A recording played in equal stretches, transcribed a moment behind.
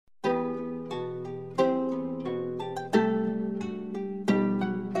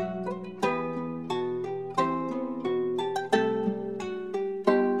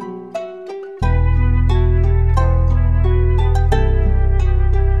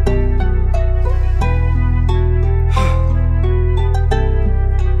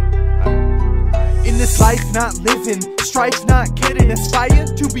Life not living, strife not kidding. Aspire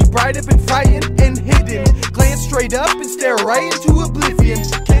to be bright up and frightened and hidden. Glance straight up and stare right into oblivion.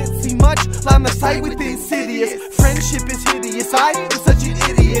 Can't see much, line of sight with the insidious. Friendship is hideous, I am such an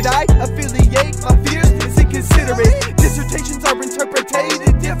idiot. I affiliate my fears, is inconsiderate. Dissertations are interpreted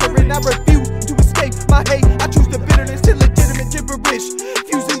different. I refuse to escape my hate. I choose the bitterness to legitimate gibberish.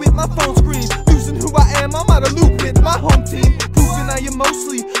 Fusing with my phone screen, losing who I am. I'm out of loop with my home team. Proving I am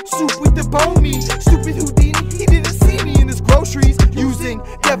mostly soup with the bone meat. Stupid Houdini, he didn't see me in his groceries. Using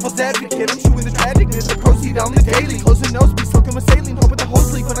devil's advocate, I'm chewing the tragicness. I proceed on the daily. Closing nose, be soaking with saline. Hoping the whole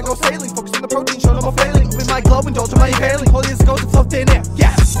sleep when I go sailing. Focus on the protein, show no more failing. Open my glow, indulge in my inhaling. Holy as goes and float thin air.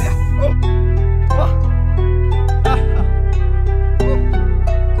 Yes!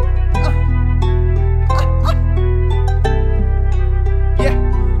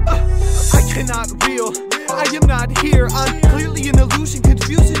 I am not here, I'm clearly an illusion,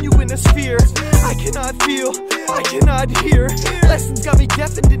 confusing you in a sphere. I cannot feel, I cannot hear. Lessons got me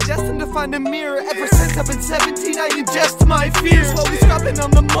deafened and destined to find a mirror. Ever since I've been 17, I ingest my fears. Slowly scrubbing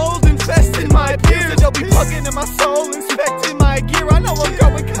on the mold, infesting my peers. They'll be plugging in my soul, inspecting my gear. I know I'm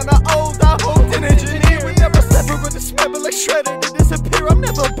going kinda old, I hope an engineer would never separate the smell like shredded to disappear. I'm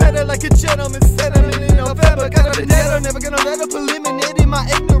never better like a gentleman settling in November. Got a vendetta, never gonna let up, eliminating my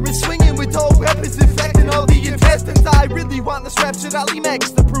ignorance. Swinging with old weapons, infecting all the intestines. I really want this rap shit, I'll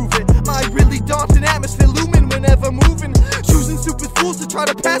Max to prove it. My really daunting atmosphere looming whenever moving. Choosing stupid fools to try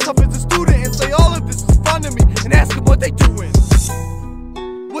to pass off as a student and say all of this is fun to me. And ask them what they doing.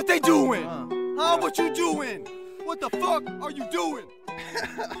 What they doing? Huh? What you doing? What the fuck are you doing?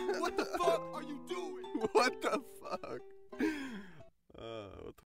 What the fuck are you doing? What the fuck?